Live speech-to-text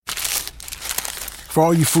For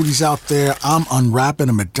all you foodies out there, I'm unwrapping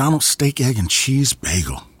a McDonald's steak, egg, and cheese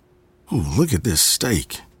bagel. Ooh, look at this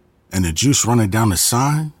steak. And the juice running down the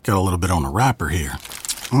side. Got a little bit on the wrapper here.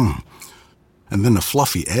 And then the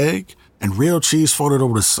fluffy egg and real cheese folded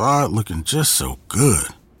over the side looking just so good.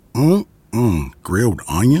 Grilled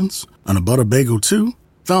onions and a butter bagel too.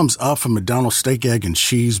 Thumbs up for McDonald's steak, egg, and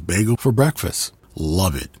cheese bagel for breakfast.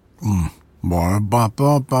 Love it. I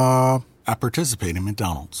participate in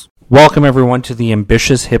McDonald's. Welcome, everyone, to the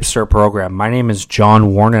Ambitious Hipster program. My name is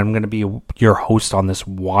John Warren, and I'm going to be your host on this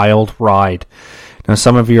wild ride. Now,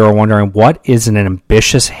 some of you are wondering, what is an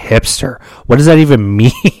ambitious hipster? What does that even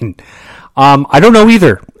mean? I don't know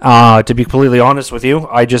either, to be completely honest with you.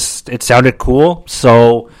 It sounded cool,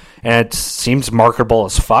 and it seems marketable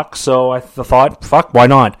as fuck, so I thought, fuck, why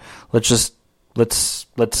not? Let's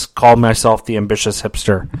call myself the Ambitious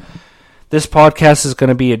Hipster. This podcast is going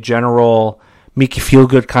to be a general make you feel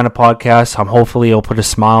good kind of podcast. Hopefully it'll put a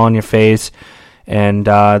smile on your face, and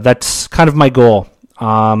that's kind of my goal.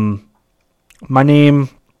 My name,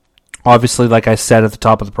 obviously, like I said at the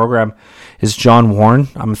top of the program, is John Warren.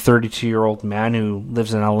 I'm a 32-year-old man who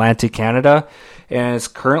lives in Atlantic, Canada, and is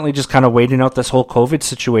currently just kind of waiting out this whole COVID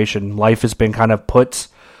situation. Life has been kind of put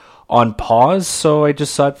on pause, so I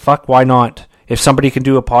just thought, fuck, why not? If somebody can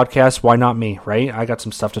do a podcast, why not me, right? I got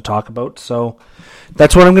some stuff to talk about, so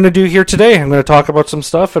that's what I'm going to do here today. I'm going to talk about some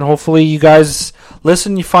stuff, and hopefully you guys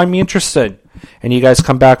listen, you find me interested, and you guys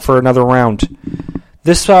come back for another round.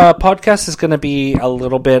 This podcast is going to be a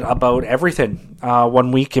little bit about everything.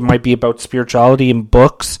 1 week it might be about spirituality and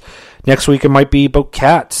books. Next week it might be about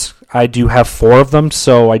cats. I do have 4 of them,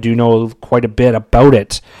 so I do know quite a bit about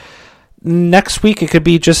it. Next week, it could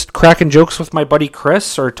be just cracking jokes with my buddy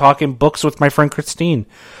Chris or talking books with my friend Christine.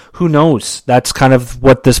 Who knows? That's kind of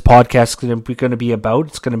what this podcast is going to be about.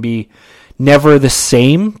 It's going to be never the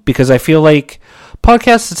same, because I feel like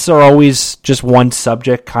podcasts are always just one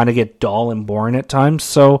subject, kind of get dull and boring at times.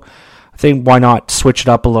 So I think why not switch it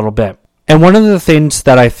up a little bit? And one of the things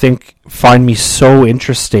that I think find me so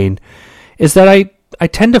interesting is that I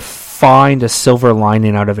tend to find a silver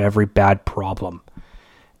lining out of every bad problem.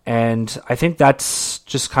 And I think that's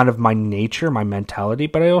just kind of my nature, my mentality,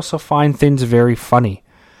 but I also find things very funny.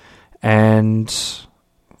 And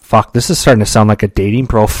fuck, this is starting to sound like a dating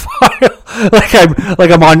profile. like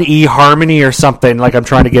I'm on eHarmony or something, like I'm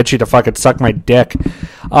trying to get you to fucking suck my dick.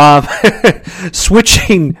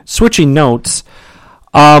 Switching notes.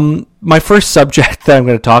 My first subject that I'm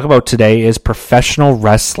going to talk about today is professional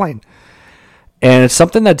wrestling. And it's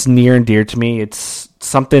something that's near and dear to me. It's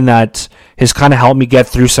something that has kind of helped me get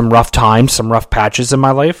through some rough times, some rough patches in my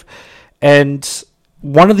life. And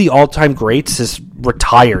one of the all-time greats is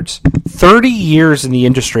retired. 30 years in the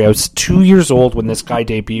industry. I was 2 years old when this guy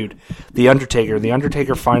debuted. The Undertaker. The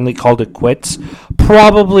Undertaker finally called it quits.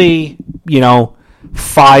 Probably,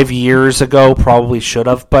 5 years ago. Probably should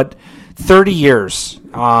have. But 30 years.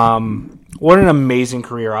 What an amazing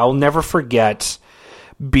career. I'll never forget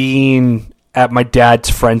being at my dad's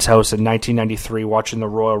friend's house in 1993 watching the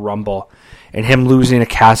Royal Rumble and him losing a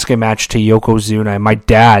casket match to Yokozuna, and my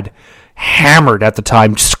dad, hammered at the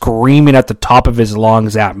time, screaming at the top of his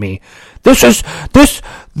lungs at me, this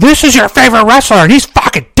is your favorite wrestler, and he's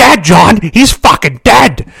fucking dead, John, he's fucking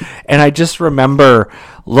dead. And I just remember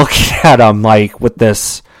looking at him like with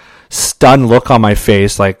this stunned look on my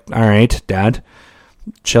face, like, all right, Dad,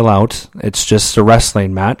 chill out, it's just a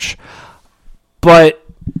wrestling match. But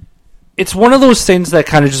it's one of those things that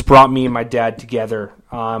kind of just brought me and my dad together.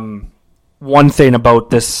 One thing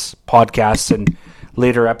about this podcast and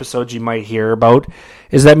later episodes you might hear about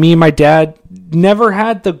is that me and my dad never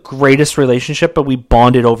had the greatest relationship, but we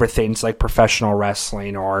bonded over things like professional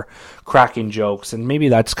wrestling or cracking jokes. And maybe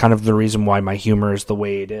that's kind of the reason why my humor is the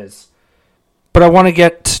way it is. But I want to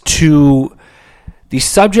get to the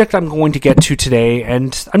subject I'm going to get to today,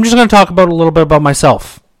 and I'm just going to talk about a little bit about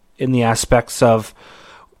myself in the aspects of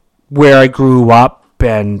where I grew up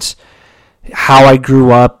and how I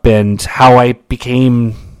grew up and how I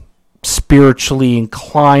became spiritually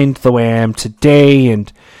inclined the way I am today, and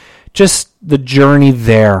just the journey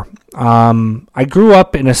there. I grew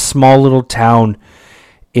up in a small little town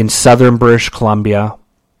in southern British Columbia,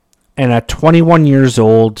 and at 21 years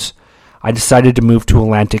old, I decided to move to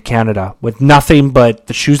Atlantic, Canada, with nothing but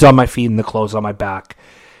the shoes on my feet and the clothes on my back,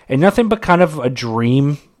 and nothing but kind of a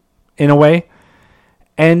dream in a way.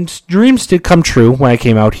 And dreams did come true when I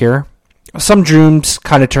came out here. Some dreams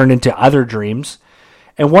kind of turned into other dreams.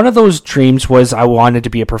 And one of those dreams was I wanted to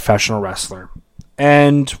be a professional wrestler.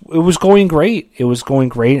 And it was going great. It was going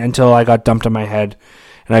great until I got dumped on my head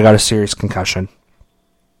and I got a serious concussion.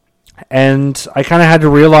 And I kind of had to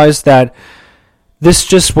realize that this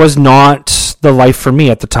just was not the life for me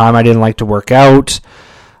at the time. I didn't like to work out.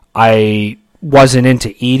 I wasn't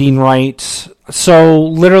into eating right. So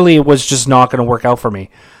literally it was just not going to work out for me.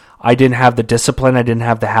 I didn't have the discipline. I didn't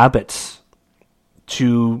have the habits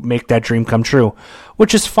to make that dream come true,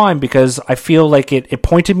 which is fine because I feel like it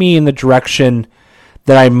pointed me in the direction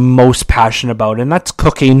that I'm most passionate about, and that's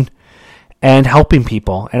cooking and helping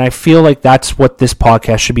people. And I feel like that's what this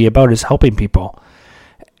podcast should be about, is helping people.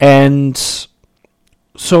 And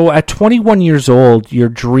so at 21 years old, your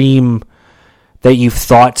dream that you've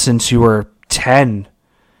thought since you were 10,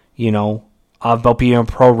 about being a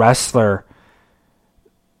pro wrestler,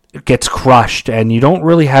 gets crushed and you don't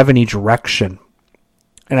really have any direction.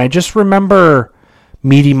 And I just remember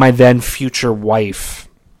meeting my then future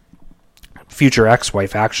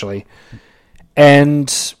ex-wife actually,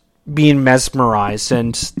 and being mesmerized,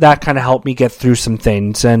 and that kind of helped me get through some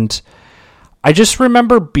things. And I just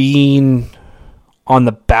remember being on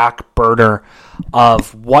the back burner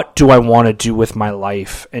of what do I want to do with my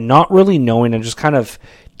life, and not really knowing, and just kind of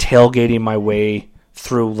tailgating my way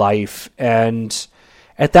through life. And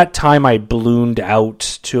at that time I ballooned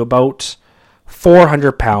out to about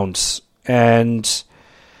 400 pounds, and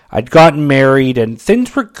I'd gotten married, and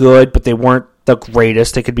things were good, but they weren't the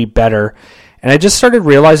greatest. They could be better. And I just started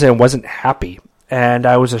realizing I wasn't happy. And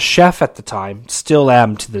I was a chef at the time, still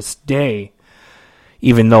am to this day,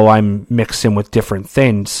 even though I'm mixed in with different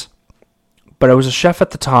things. But I was a chef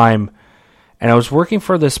at the time, and I was working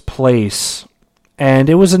for this place, and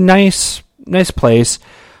it was a nice place.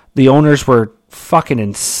 The owners were fucking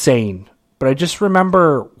insane. But I just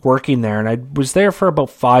remember working there, and I was there for about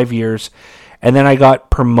 5 years, and then I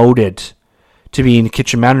got promoted to being a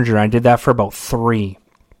kitchen manager, and I did that for about 3.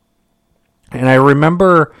 And I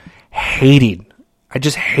remember hating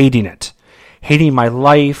it. Hating my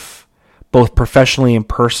life, both professionally and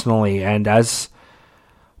personally. And as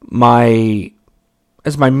my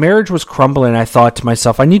marriage was crumbling, I thought to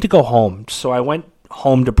myself, I need to go home. So I went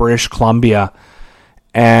home to British Columbia,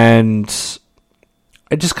 and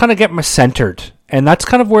I just kind of get my centered. And that's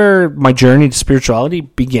kind of where my journey to spirituality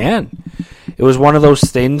began. It was one of those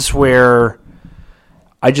things where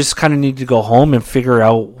I just kind of needed to go home and figure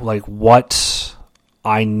out like what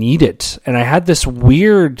I needed. And I had this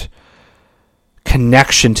weird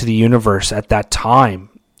connection to the universe at that time.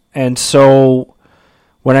 And so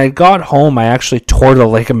when I got home, I actually tore the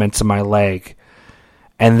ligaments in my leg.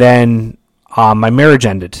 And then my marriage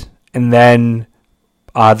ended. And then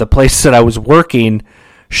the place that I was working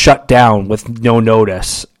shut down with no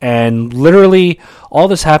notice. And literally all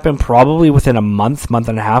this happened probably within a month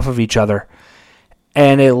and a half of each other.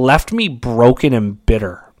 And it left me broken and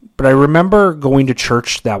bitter. But I remember going to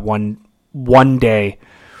church that one day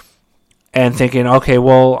and thinking, okay,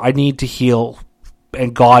 well, I need to heal,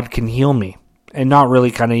 and God can heal me. And not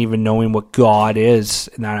really kind of even knowing what God is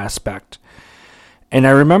in that aspect. And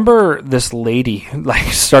I remember this lady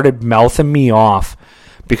started mouthing me off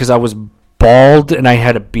because I was bald and I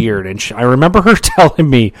had a beard. And I remember her telling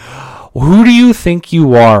me, who do you think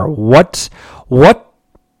you are? What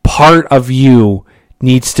part of you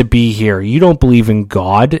needs to be here? You don't believe in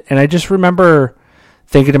God? And I just remember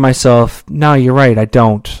thinking to myself, no, you're right. I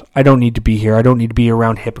don't need to be here. I don't need to be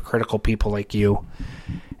around hypocritical people like you.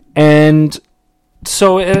 And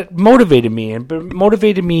so it motivated me, and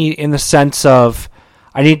motivated me in the sense of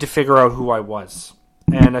I need to figure out who I was.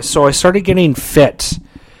 And so I started getting fit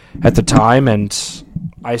at the time, and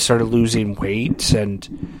I started losing weight,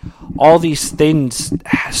 and all these things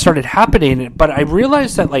started happening. But I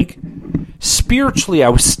realized that spiritually I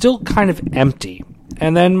was still kind of empty.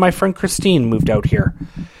 And then my friend Christine moved out here,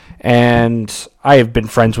 and I have been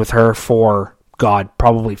friends with her for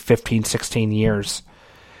probably 15, 16 years.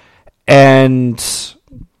 And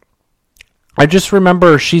I just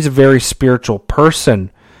remember she's a very spiritual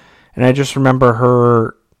person. And I just remember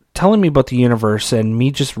her telling me about the universe and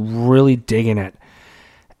me just really digging it.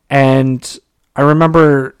 And I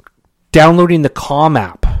remember downloading the Calm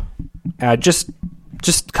app just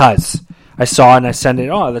because I saw it and I sent it,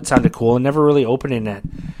 oh, that sounded cool, and never really opening it.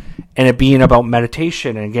 And it being about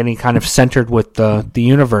meditation and getting kind of centered with the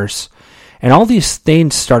universe. And all these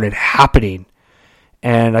things started happening.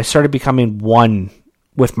 And I started becoming one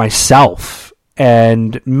with myself.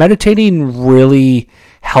 And meditating really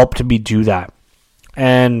helped me do that.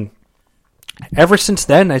 And ever since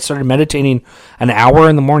then, I started meditating an hour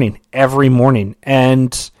in the morning, every morning.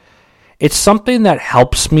 And it's something that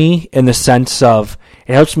helps me in the sense of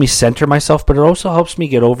it helps me center myself, but it also helps me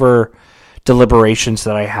get over deliberations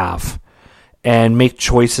that I have and make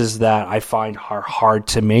choices that I find are hard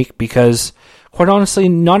to make, because quite honestly,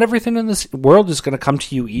 not everything in this world is going to come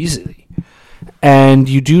to you easily. And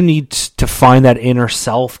you do need to find that inner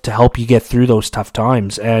self to help you get through those tough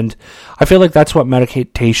times. And I feel like that's what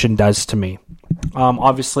meditation does to me.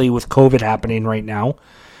 Obviously, with COVID happening right now,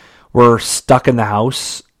 we're stuck in the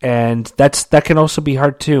house, and that can also be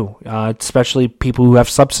hard too, especially people who have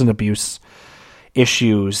substance abuse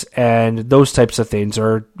issues and those types of things,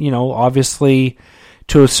 or, obviously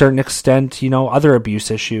to a certain extent, other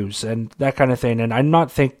abuse issues and that kind of thing. And I'm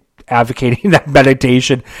not advocating that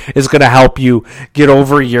meditation is going to help you get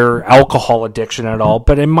over your alcohol addiction at all,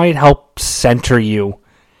 but it might help center you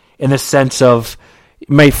in the sense of it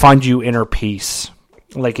may find you inner peace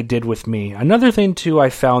like it did with me. Another thing too I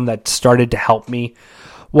found that started to help me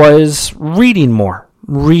was reading more.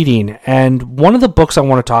 And one of the books I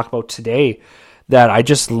want to talk about today that I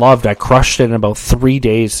just loved, I crushed it in about 3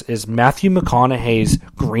 days, is Matthew McConaughey's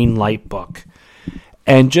Green Light book.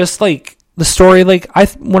 And just like the story,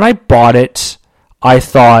 when I bought it, I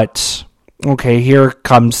thought, okay, here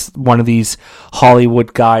comes one of these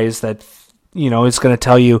Hollywood guys that, is going to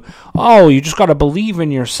tell you, oh, you just got to believe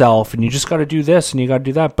in yourself and you just got to do this and you got to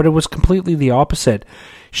do that. But it was completely the opposite.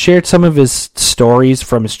 Shared some of his stories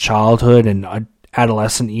from his childhood and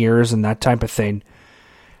adolescent years and that type of thing.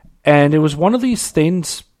 And it was one of these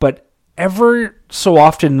things, but ever so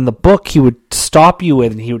often in the book, he would stop you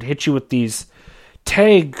with and he would hit you with these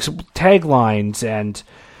taglines and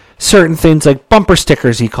certain things like bumper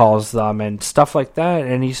stickers, he calls them, and stuff like that.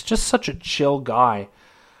 And he's just such a chill guy.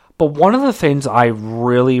 But one of the things I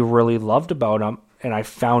really, really loved about him, and I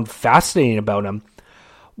found fascinating about him,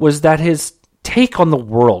 was that his take on the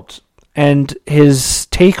world and his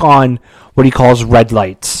take on what he calls red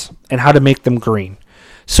lights and how to make them green.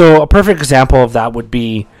 So a perfect example of that would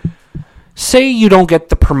be, say you don't get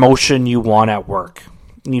the promotion you want at work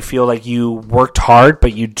and you feel like you worked hard,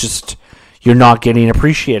 but you're not getting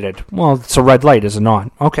appreciated. Well, it's a red light, is it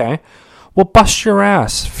not? Okay. Well, bust your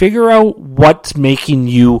ass. Figure out what's making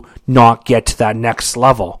you not get to that next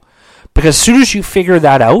level. Because as soon as you figure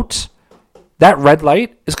that out, that red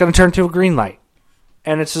light is going to turn to a green light.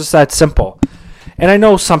 And it's just that simple. And I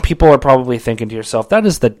know some people are probably thinking to yourself, that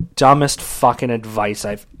is the dumbest fucking advice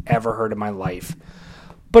I've ever heard in my life.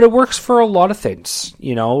 But it works for a lot of things.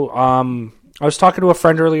 I was talking to a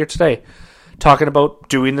friend earlier today, talking about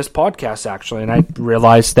doing this podcast, actually. And I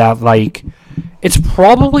realized that, it's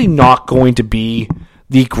probably not going to be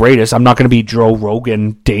the greatest. I'm not going to be Joe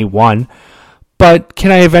Rogan day one. But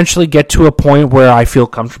can I eventually get to a point where I feel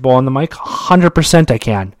comfortable on the mic? 100% I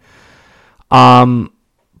can.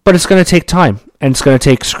 But it's going to take time. And it's going to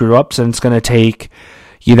take screw-ups. And it's going to take,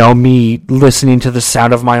 me listening to the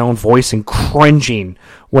sound of my own voice and cringing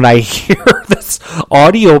when I hear this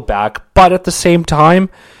audio back. But at the same time,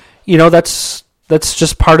 that's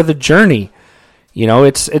just part of the journey.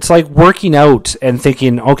 It's like working out and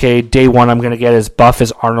thinking, okay, day one, I'm going to get as buff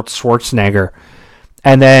as Arnold Schwarzenegger.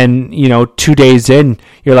 And then, 2 days in,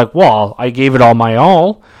 you're like, well, I gave it all my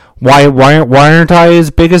all. Why aren't I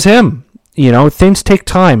as big as him? Things take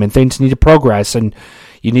time and things need to progress and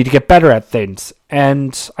you need to get better at things.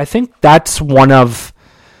 And I think that's one of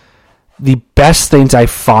the best things I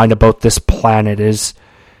find about this planet is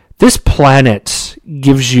this planet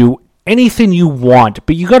gives you anything you want,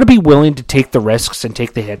 but you got to be willing to take the risks and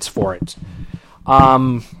take the hits for it.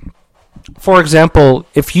 For example,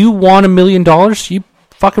 if you want $1 million, you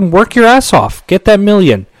fucking work your ass off. Get that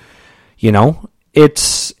million.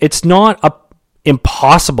 It's not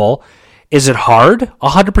impossible. Is it hard?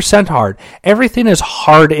 100% hard. Everything is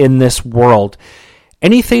hard in this world.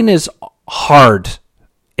 Anything is hard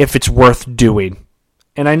if it's worth doing.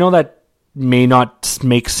 And I know that may not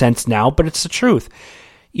make sense now, but it's the truth.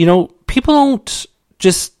 People don't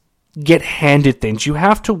just get handed things. You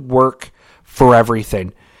have to work for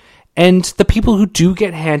everything. And the people who do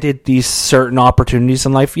get handed these certain opportunities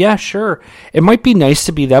in life, yeah, sure, it might be nice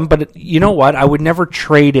to be them, but you know what? I would never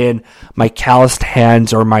trade in my calloused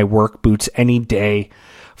hands or my work boots any day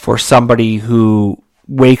for somebody who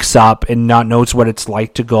wakes up and not knows what it's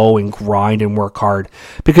like to go and grind and work hard,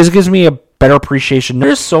 because it gives me a better appreciation.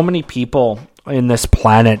 There's so many people in this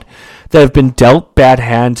planet that have been dealt bad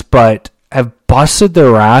hands but have busted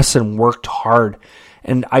their ass and worked hard.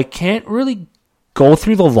 And I can't really go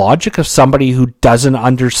through the logic of somebody who doesn't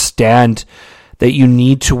understand that you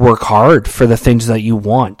need to work hard for the things that you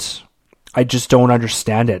want. I just don't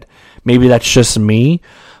understand it. Maybe that's just me,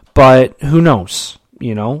 but who knows?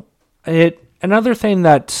 Another thing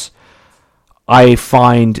that I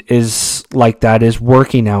find is like that is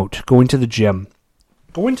working out, going to the gym.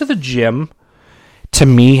 Going to the gym to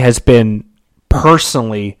me has been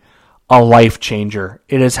personally a life changer.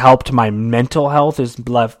 It has helped my mental health, has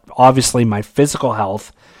left obviously my physical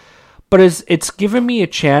health, but it's given me a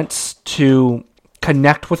chance to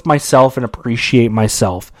connect with myself and appreciate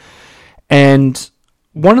myself. And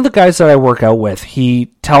one of the guys that I work out with,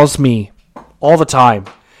 he tells me all the time,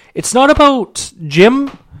 it's not about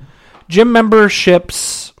gym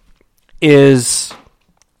memberships it's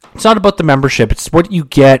not about the membership. It's what you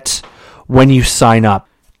get when you sign up.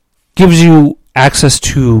 Gives you access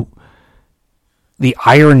to the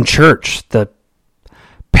Iron Church, the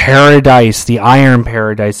paradise, the Iron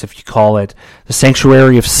Paradise, if you call it, the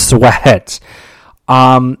Sanctuary of Sweat.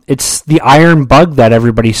 It's the iron bug that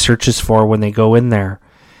everybody searches for when they go in there.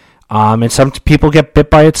 And some people get bit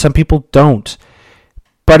by it, some people don't.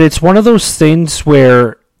 But it's one of those things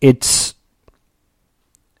where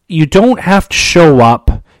you don't have to show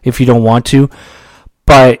up if you don't want to,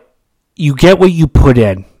 but you get what you put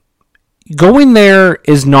in. Going there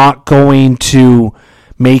is not going to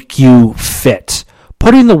make you fit.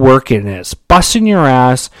 Putting the work in is. Busting your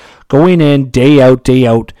ass, going in day in,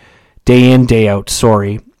 day out,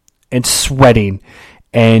 and sweating,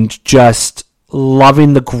 and just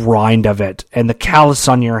loving the grind of it, and the callus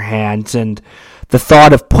on your hands, and the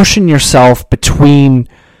thought of pushing yourself between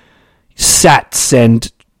sets,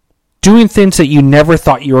 and doing things that you never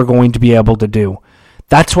thought you were going to be able to do.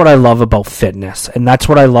 That's what I love about fitness, and that's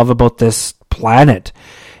what I love about this planet,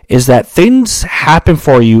 is that things happen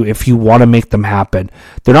for you if you want to make them happen.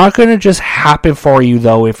 They're not going to just happen for you,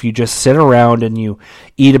 though, if you just sit around and you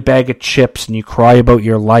eat a bag of chips and you cry about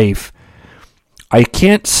your life. I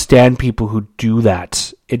can't stand people who do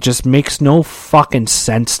that. It just makes no fucking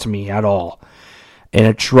sense to me at all. And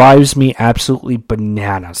it drives me absolutely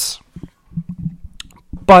bananas.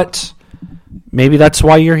 But maybe that's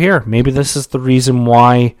why you're here. Maybe this is the reason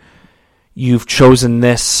why you've chosen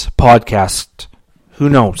this podcast. Who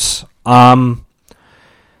knows?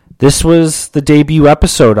 This was the debut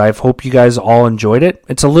episode. I hope you guys all enjoyed it.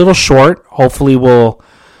 It's a little short. Hopefully we'll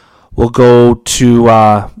go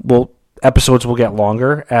to episodes will get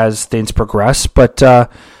longer as things progress. But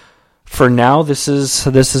for now, this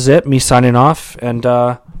is it. Me signing off, and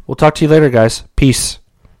we'll talk to you later, guys. Peace.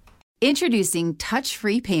 Introducing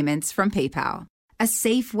touch-free payments from PayPal, a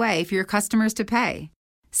safe way for your customers to pay.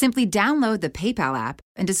 Simply download the PayPal app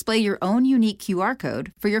and display your own unique QR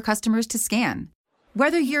code for your customers to scan.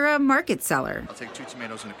 Whether you're a market seller, I'll take 2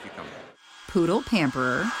 tomatoes and a cucumber, poodle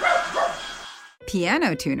pamperer,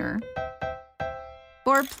 piano tuner,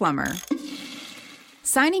 or plumber,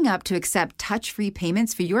 signing up to accept touch-free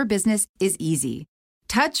payments for your business is easy.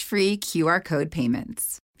 Touch-free QR code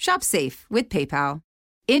payments. Shop safe with PayPal.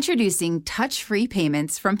 Introducing touch-free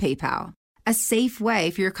payments from PayPal, a safe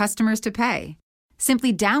way for your customers to pay.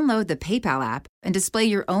 Simply download the PayPal app and display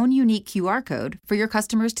your own unique QR code for your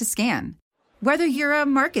customers to scan. Whether you're a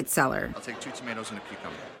market seller, I'll take 2 tomatoes and a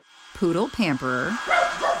cucumber, poodle pamperer,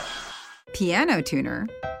 piano tuner,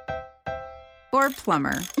 or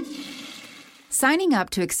plumber, signing up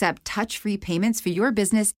to accept touch-free payments for your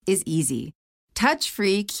business is easy.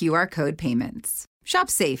 Touch-free QR code payments. Shop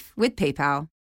safe with PayPal.